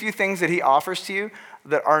very few things that he offers to you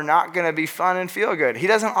that are not going to be fun and feel good. He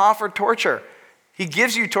doesn't offer torture. He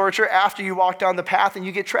gives you torture after you walk down the path and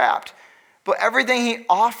you get trapped. But everything he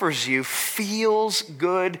offers you feels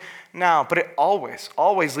good now. But it always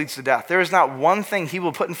leads to death. There is not one thing he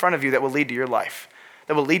will put in front of you that will lead to your life,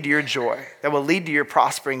 that will lead to your joy, that will lead to your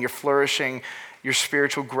prospering, your flourishing, your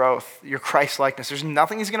spiritual growth, your Christ-likeness. There's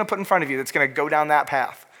nothing he's going to put in front of you that's going to go down that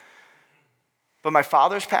path. But my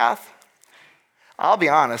Father's path, I'll be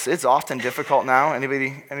honest, it's often difficult now.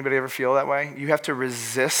 Anybody ever feel that way? You have to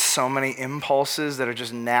resist so many impulses that are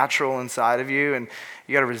just natural inside of you, and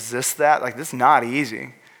you got to resist that. Like, this is not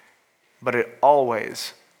easy, but it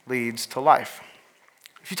always leads to life.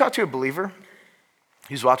 If you talk to a believer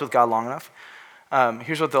who's walked with God long enough,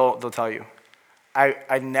 here's what they'll tell you.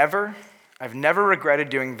 I've never regretted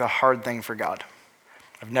doing the hard thing for God.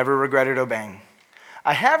 I've never regretted obeying.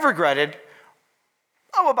 I have regretted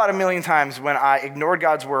about 1 million times when I ignored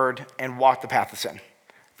God's word and walked the path of sin.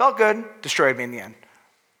 Felt good, destroyed me in the end.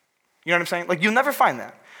 You know what I'm saying? Like, you'll never find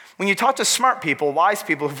that. When you talk to smart people, wise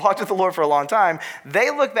people who've walked with the Lord for a long time,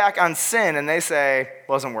 they look back on sin and they say,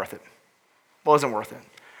 wasn't worth it. Wasn't worth it.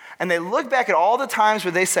 And they look back at all the times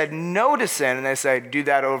where they said no to sin, and they say, do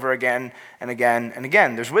that over again and again and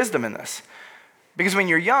again. There's wisdom in this. Because when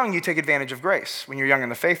you're young, you take advantage of grace. When you're young in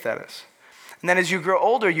the faith, that is. And then as you grow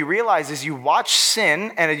older, you realize as you watch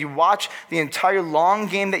sin and as you watch the entire long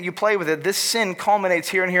game that you play with it, this sin culminates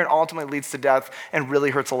here and here and ultimately leads to death and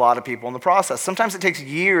really hurts a lot of people in the process. Sometimes it takes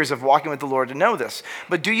years of walking with the Lord to know this.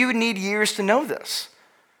 But do you need years to know this?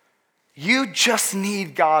 You just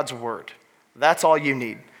need God's word. That's all you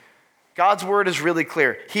need. God's word is really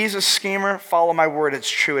clear. He's a schemer. Follow my word.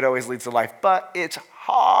 It's true. It always leads to life. But it's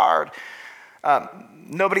hard.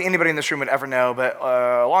 Anybody in this room would ever know, but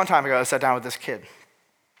a long time ago, I sat down with this kid.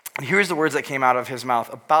 And here's the words that came out of his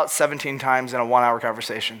mouth about 17 times in a 1-hour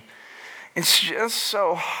conversation. It's just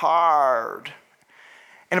so hard.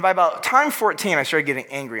 And by about time 14, I started getting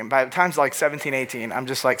angry. And by times like 17, 18, I'm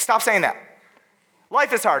just like, stop saying that.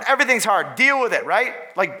 Life is hard. Everything's hard. Deal with it, right?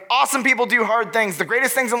 Like, awesome people do hard things. The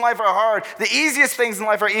greatest things in life are hard. The easiest things in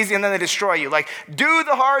life are easy, and then they destroy you. Like, do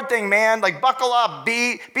the hard thing, man. Like, buckle up.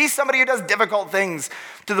 Be somebody who does difficult things.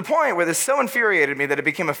 To the point where this so infuriated me that it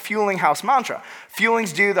became a fueling house mantra.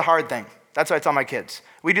 Fuelings do the hard thing. That's what I tell my kids.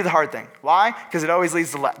 We do the hard thing. Why? Because it always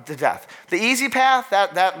leads to death. The easy path,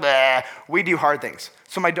 we do hard things.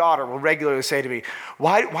 So my daughter will regularly say to me,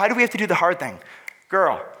 why do we have to do the hard thing?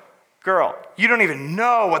 Girl, you don't even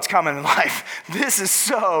know what's coming in life. This is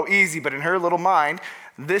so easy, but in her little mind,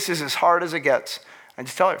 this is as hard as it gets. I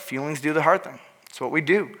just tell her, feelings do the hard thing. That's what we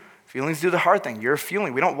do. Feelings do the hard thing. You're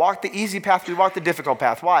feeling. We don't walk the easy path, we walk the difficult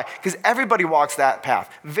path. Why? Because everybody walks that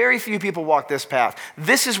path. Very few people walk this path.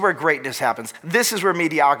 This is where greatness happens. This is where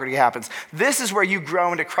mediocrity happens. This is where you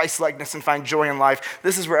grow into Christ-likeness and find joy in life.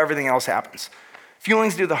 This is where everything else happens.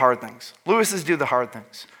 Feelings do the hard things. Lewis's do the hard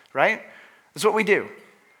things, right? That's what we do.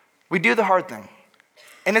 We do the hard thing.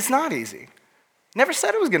 And it's not easy. Never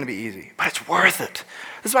said it was going to be easy, but it's worth it.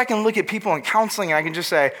 This is why I can look at people in counseling and I can just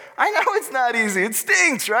say, I know it's not easy. It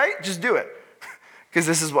stinks, right? Just do it. Because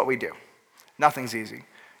this is what we do. Nothing's easy. You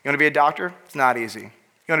want to be a doctor? It's not easy.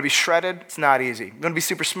 You want to be shredded? It's not easy. You want to be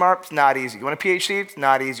super smart? It's not easy. You want a PhD? It's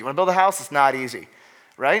not easy. You want to build a house? It's not easy,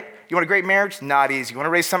 right? You want a great marriage? It's not easy. You want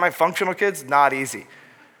to raise semi-functional kids? Not easy.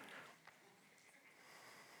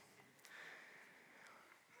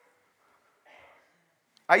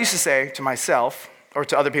 I used to say to myself, or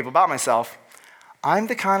to other people about myself, I'm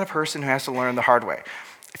the kind of person who has to learn the hard way.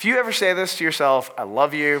 If you ever say this to yourself, I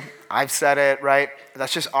love you, I've said it, right?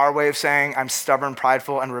 That's just our way of saying I'm stubborn,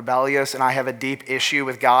 prideful, and rebellious, and I have a deep issue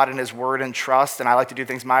with God and his word and trust, and I like to do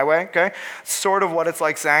things my way, okay? Sort of what it's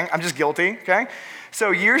like saying, I'm just guilty, okay?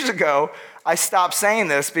 So years ago, I stopped saying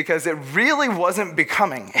this because it really wasn't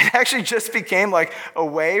becoming. It actually just became like a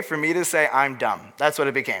way for me to say, I'm dumb. That's what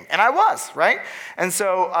it became. And I was, right? And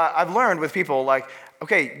so I've learned with people like,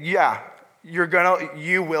 okay, yeah,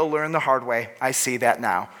 you will learn the hard way. I see that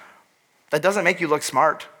now. That doesn't make you look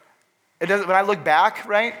smart. It doesn't. When I look back,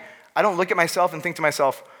 right, I don't look at myself and think to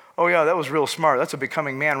myself, oh yeah, that was real smart. That's a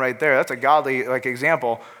becoming man right there. That's a godly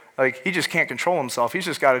example. Like, he just can't control himself. He's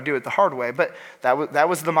just got to do it the hard way. But that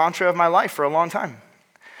was the mantra of my life for a long time.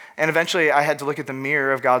 And eventually, I had to look at the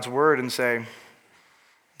mirror of God's word and say,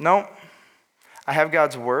 no, I have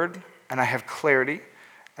God's word, and I have clarity,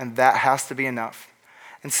 and that has to be enough.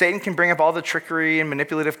 And Satan can bring up all the trickery and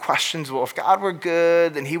manipulative questions. Well, if God were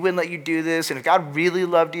good, then he wouldn't let you do this. And if God really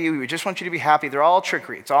loved you, he would just want you to be happy. They're all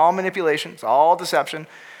trickery. It's all manipulation. It's all deception.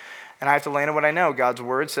 And I have to land on what I know. God's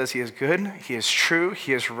word says he is good, he is true,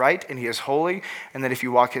 he is right, and he is holy, and that if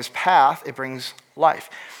you walk his path, it brings life.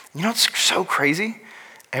 You know what's so crazy?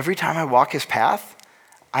 Every time I walk his path,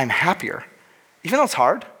 I'm happier. Even though it's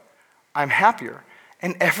hard, I'm happier.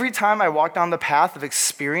 And every time I walk down the path of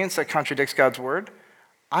experience that contradicts God's word,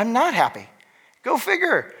 I'm not happy. Go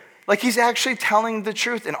figure. Like, he's actually telling the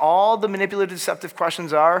truth, and all the manipulative, deceptive questions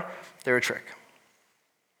they're a trick.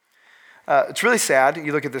 It's really sad.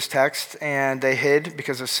 You look at this text, and they hid,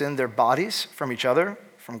 because of sin, their bodies from each other,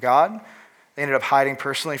 from God. They ended up hiding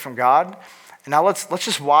personally from God. And now let's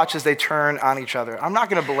just watch as they turn on each other. I'm not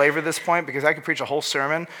going to belabor this point, because I could preach a whole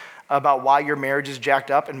sermon about why your marriage is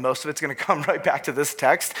jacked up, and most of it's going to come right back to this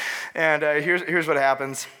text. And here's what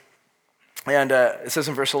happens. And it says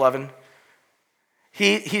in verse 11,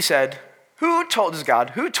 he said, who told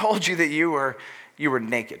you that you were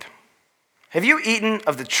naked? Have you eaten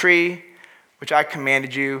of the tree which I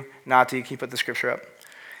commanded you not to eat? Can you put the scripture up?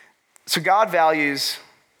 So God values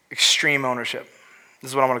extreme ownership.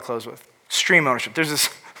 This is what I want to close with. Extreme ownership. There's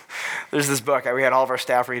this book. We had all of our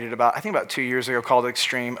staff read it about 2 years ago, called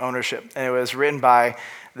Extreme Ownership. And it was written by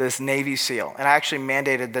this Navy SEAL. And I actually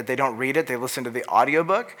mandated that they don't read it. They listen to the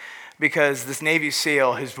audiobook, because this Navy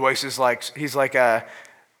SEAL, his voice is like, he's like a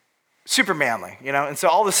super manly, And so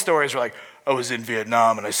all the stories were like, I was in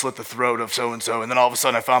Vietnam and I slit the throat of so-and-so, and then all of a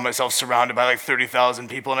sudden I found myself surrounded by like 30,000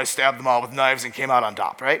 people and I stabbed them all with knives and came out on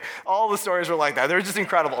top, right? All the stories were like that. They were just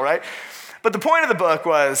incredible, right? But the point of the book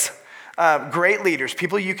was great leaders,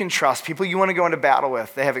 people you can trust, people you want to go into battle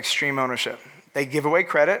with, they have extreme ownership. They give away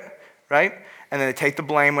credit, right? And then they take the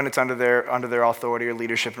blame when it's under their authority or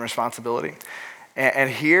leadership and responsibility. And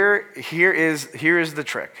here is the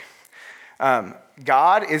trick.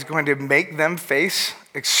 God is going to make them face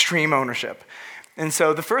extreme ownership. And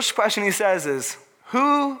so the first question he says is,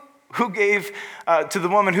 who gave to the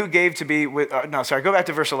woman who gave to be with, go back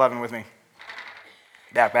to verse 11 with me.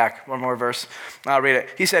 Back, one more verse. I'll read it.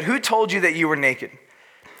 He said, who told you that you were naked?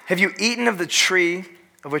 Have you eaten of the tree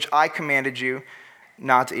of which I commanded you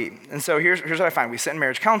not to eat? And so here's what I find. We sit in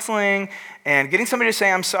marriage counseling, and getting somebody to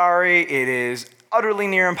say, I'm sorry, it is utterly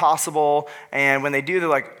near impossible. And when they do, they're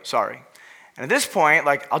like, sorry. And at this point,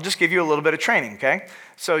 I'll just give you a little bit of training, okay?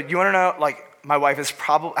 So you want to know, my wife is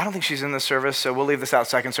probably, I don't think she's in this service, so we'll leave this out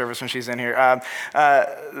second service when she's in here.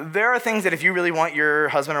 There are things that if you really want your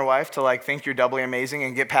husband or wife to think you're doubly amazing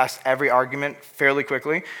and get past every argument fairly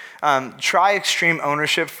quickly, try extreme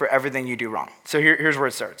ownership for everything you do wrong. So here's where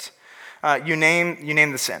it starts. You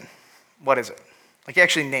name the sin. What is it? You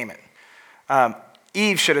actually name it.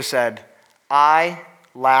 Eve should have said, I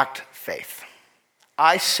lacked faith.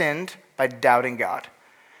 I sinned by doubting God.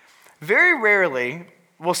 Very rarely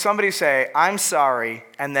will somebody say, I'm sorry,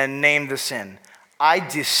 and then name the sin. I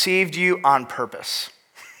deceived you on purpose,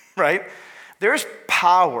 right? There's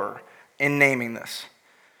power in naming this.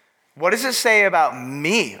 What does it say about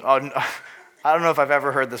me? Oh, I don't know if I've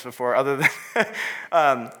ever heard this before, other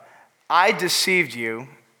than I deceived you,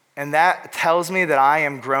 and that tells me that I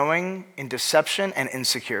am growing in deception and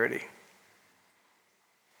insecurity.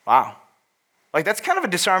 Wow. That's kind of a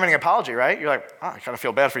disarming apology, right? You're like, oh, I kind of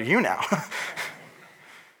feel bad for you now.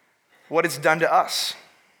 What it's done to us.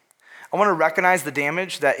 I want to recognize the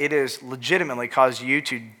damage that it has legitimately caused you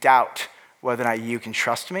to doubt whether or not you can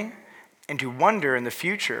trust me, and to wonder in the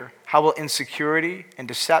future, how will insecurity and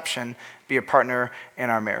deception be a partner in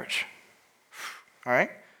our marriage? All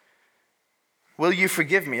right? Will you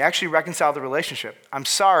forgive me? Actually reconcile the relationship. I'm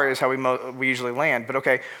sorry is how we usually land, but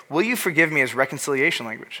okay, will you forgive me as reconciliation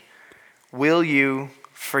language? Will you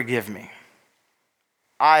forgive me?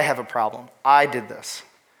 I have a problem. I did this.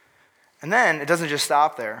 And then it doesn't just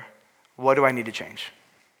stop there. What do I need to change?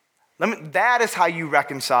 That is how you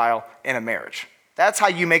reconcile in a marriage. That's how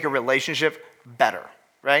you make a relationship better,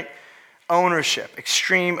 right? Ownership,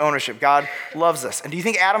 extreme ownership. God loves us. And do you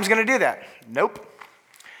think Adam's going to do that? Nope.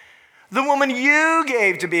 The woman you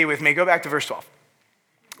gave to be with me, go back to verse 12.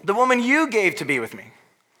 The woman you gave to be with me,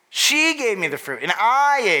 she gave me the fruit, and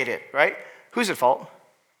I ate it, right? Who's at fault?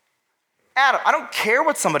 Adam. I don't care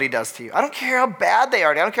what somebody does to you. I don't care how bad they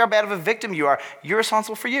are. I don't care how bad of a victim you are. You're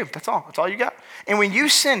responsible for you. That's all. That's all you got. And when you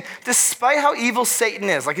sin, despite how evil Satan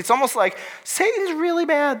is, it's almost like Satan's really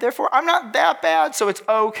bad, therefore I'm not that bad, so it's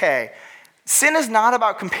okay. Sin is not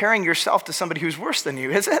about comparing yourself to somebody who's worse than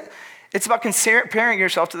you, is it? It's about comparing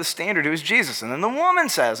yourself to the standard who is Jesus. And then the woman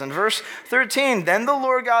says in verse 13, then the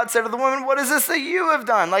Lord God said to the woman, what is this that you have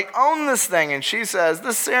done? Own this thing. And she says,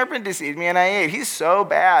 the serpent deceived me and I ate. He's so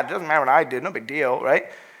bad. It doesn't matter what I did. No big deal, right?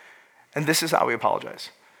 And this is how we apologize.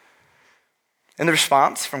 And the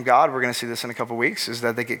response from God, we're going to see this in a couple weeks, is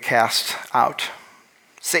that they get cast out.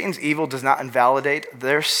 Satan's evil does not invalidate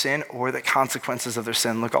their sin or the consequences of their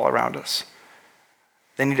sin. Look all around us.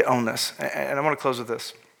 They need to own this. And I want to close with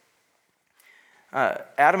this.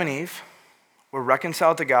 Adam and Eve were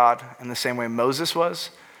reconciled to God in the same way Moses was,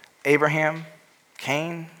 Abraham,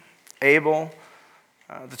 Cain, Abel,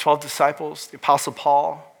 the 12 disciples, the Apostle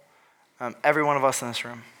Paul, every one of us in this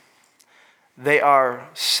room. They are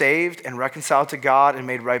saved and reconciled to God and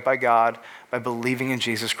made right by God by believing in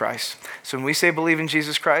Jesus Christ. So when we say believe in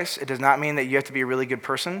Jesus Christ, it does not mean that you have to be a really good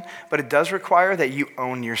person, but it does require that you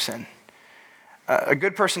own your sin. A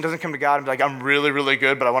good person doesn't come to God and be like, I'm really, really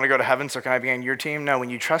good, but I want to go to heaven, so can I be on your team? No, when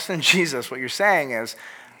you trust in Jesus, what you're saying is,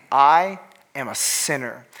 I am a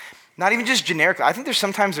sinner. Not even just generically. I think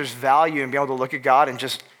there's value in being able to look at God and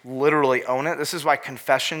just literally own it. This is why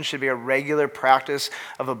confession should be a regular practice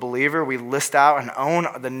of a believer. We list out and own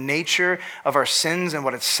the nature of our sins and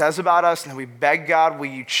what it says about us, and we beg God, will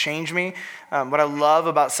you change me? What I love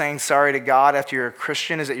about saying sorry to God after you're a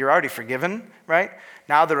Christian is that you're already forgiven, right?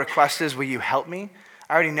 Now the request is, will you help me?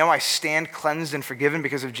 I already know I stand cleansed and forgiven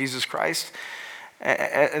because of Jesus Christ.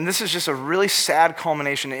 And this is just a really sad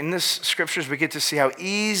culmination. In this scriptures, we get to see how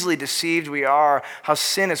easily deceived we are, how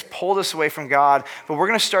sin has pulled us away from God. But we're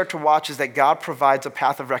going to start to watch is that God provides a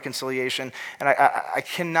path of reconciliation. And I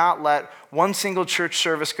cannot let one single church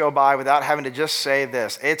service go by without having to just say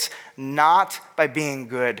this. It's not by being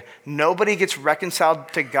good. Nobody gets reconciled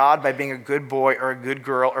to God by being a good boy or a good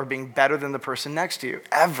girl or being better than the person next to you,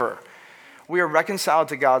 ever. We are reconciled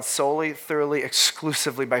to God solely, thoroughly,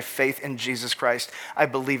 exclusively by faith in Jesus Christ. I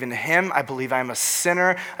believe in him. I believe I am a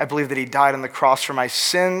sinner. I believe that he died on the cross for my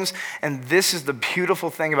sins. And this is the beautiful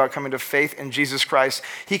thing about coming to faith in Jesus Christ.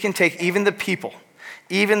 He can take even the people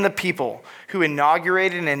who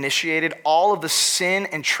inaugurated and initiated all of the sin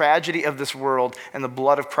and tragedy of this world, and the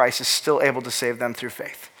blood of Christ is still able to save them through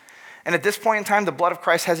faith. And at this point in time, the blood of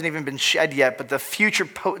Christ hasn't even been shed yet, but the future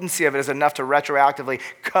potency of it is enough to retroactively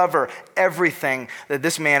cover everything that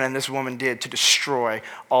this man and this woman did to destroy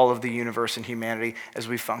all of the universe and humanity as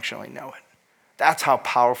we functionally know it. That's how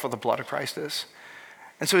powerful the blood of Christ is.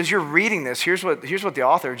 And so as you're reading this, here's what the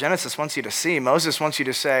author of Genesis wants you to see. Moses wants you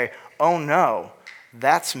to say, oh no,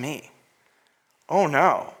 that's me. Oh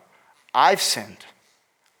no, I've sinned.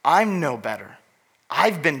 I'm no better.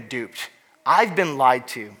 I've been duped. I've been lied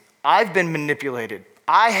to. I've been manipulated.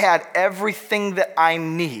 I had everything that I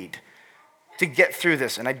need to get through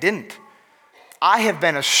this, and I didn't. I have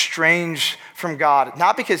been estranged from God,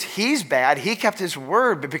 not because he's bad, he kept his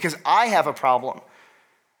word, but because I have a problem.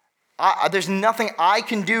 There's nothing I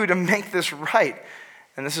can do to make this right.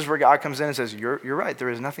 And this is where God comes in and says, you're right, there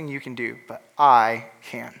is nothing you can do, but I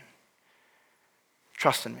can.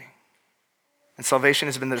 Trust in me. And salvation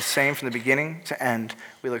has been the same from the beginning to end.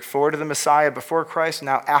 We look forward to the Messiah before Christ.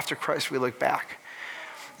 Now after Christ, we look back.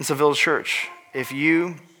 And so Village Church, if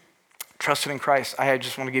you trusted in Christ, I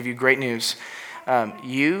just want to give you great news.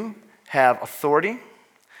 You have authority,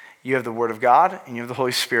 you have the Word of God, and you have the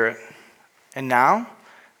Holy Spirit. And now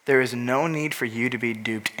there is no need for you to be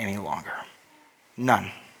duped any longer. None.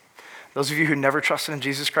 Those of you who never trusted in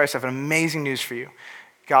Jesus Christ, I have an amazing news for you.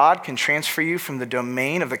 God can transfer you from the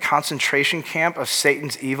domain of the concentration camp of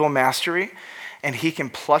Satan's evil mastery, and he can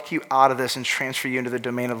pluck you out of this and transfer you into the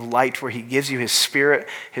domain of light where he gives you his spirit,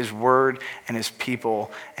 his word, and his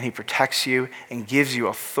people, and he protects you and gives you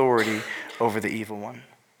authority over the evil one.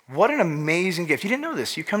 What an amazing gift. You didn't know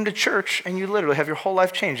this. You come to church and you literally have your whole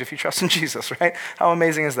life changed if you trust in Jesus, right? How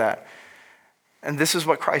amazing is that? And this is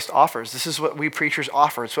what Christ offers. This is what we preachers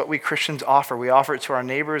offer. It's what we Christians offer. We offer it to our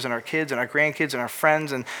neighbors and our kids and our grandkids and our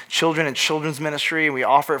friends and children in children's ministry. And we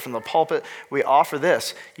offer it from the pulpit. We offer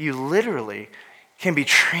this. You literally can be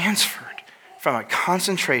transferred from a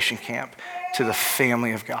concentration camp to the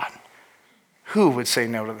family of God. Who would say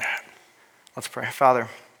no to that? Let's pray. Father,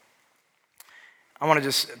 I want to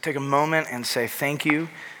just take a moment and say thank you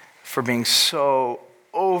for being so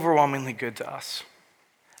overwhelmingly good to us.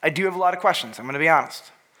 I do have a lot of questions, I'm going to be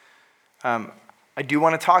honest. I do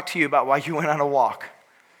want to talk to you about why you went on a walk.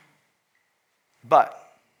 But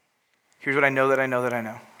here's what I know that I know that I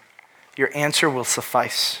know. Your answer will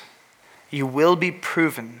suffice. You will be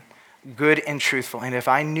proven good and truthful. And if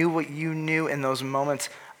I knew what you knew in those moments,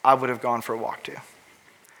 I would have gone for a walk too.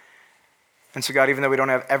 And so God, even though we don't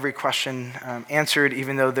have every question answered,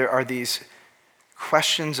 even though there are these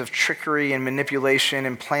questions of trickery and manipulation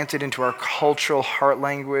implanted into our cultural heart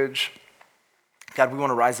language, God, we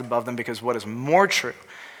want to rise above them because what is more true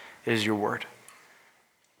is your word,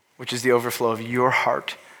 which is the overflow of your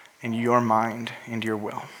heart and your mind and your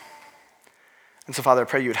will. And so, Father, I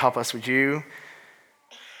pray you would help us. Would you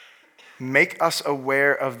make us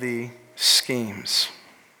aware of the schemes?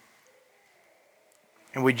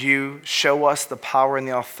 And would you show us the power and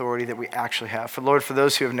the authority that we actually have? For Lord, for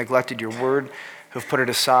those who have neglected your word, who've put it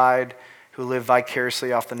aside, who live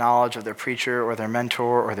vicariously off the knowledge of their preacher or their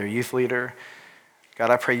mentor or their youth leader, God,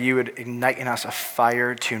 I pray you would ignite in us a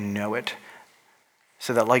fire to know it,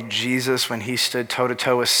 so that like Jesus, when he stood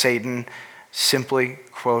toe-to-toe with Satan, simply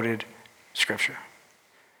quoted Scripture.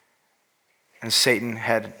 And Satan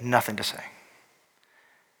had nothing to say.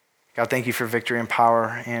 God, thank you for victory and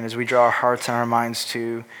power. And as we draw our hearts and our minds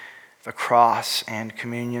to the cross and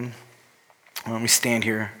communion, when we stand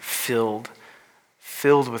here filled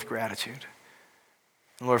with gratitude.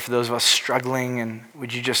 And Lord, for those of us struggling, and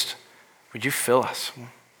would you fill us?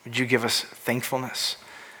 Would you give us thankfulness?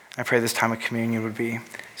 I pray this time of communion would be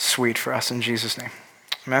sweet for us in Jesus' name.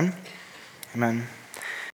 Amen? Amen.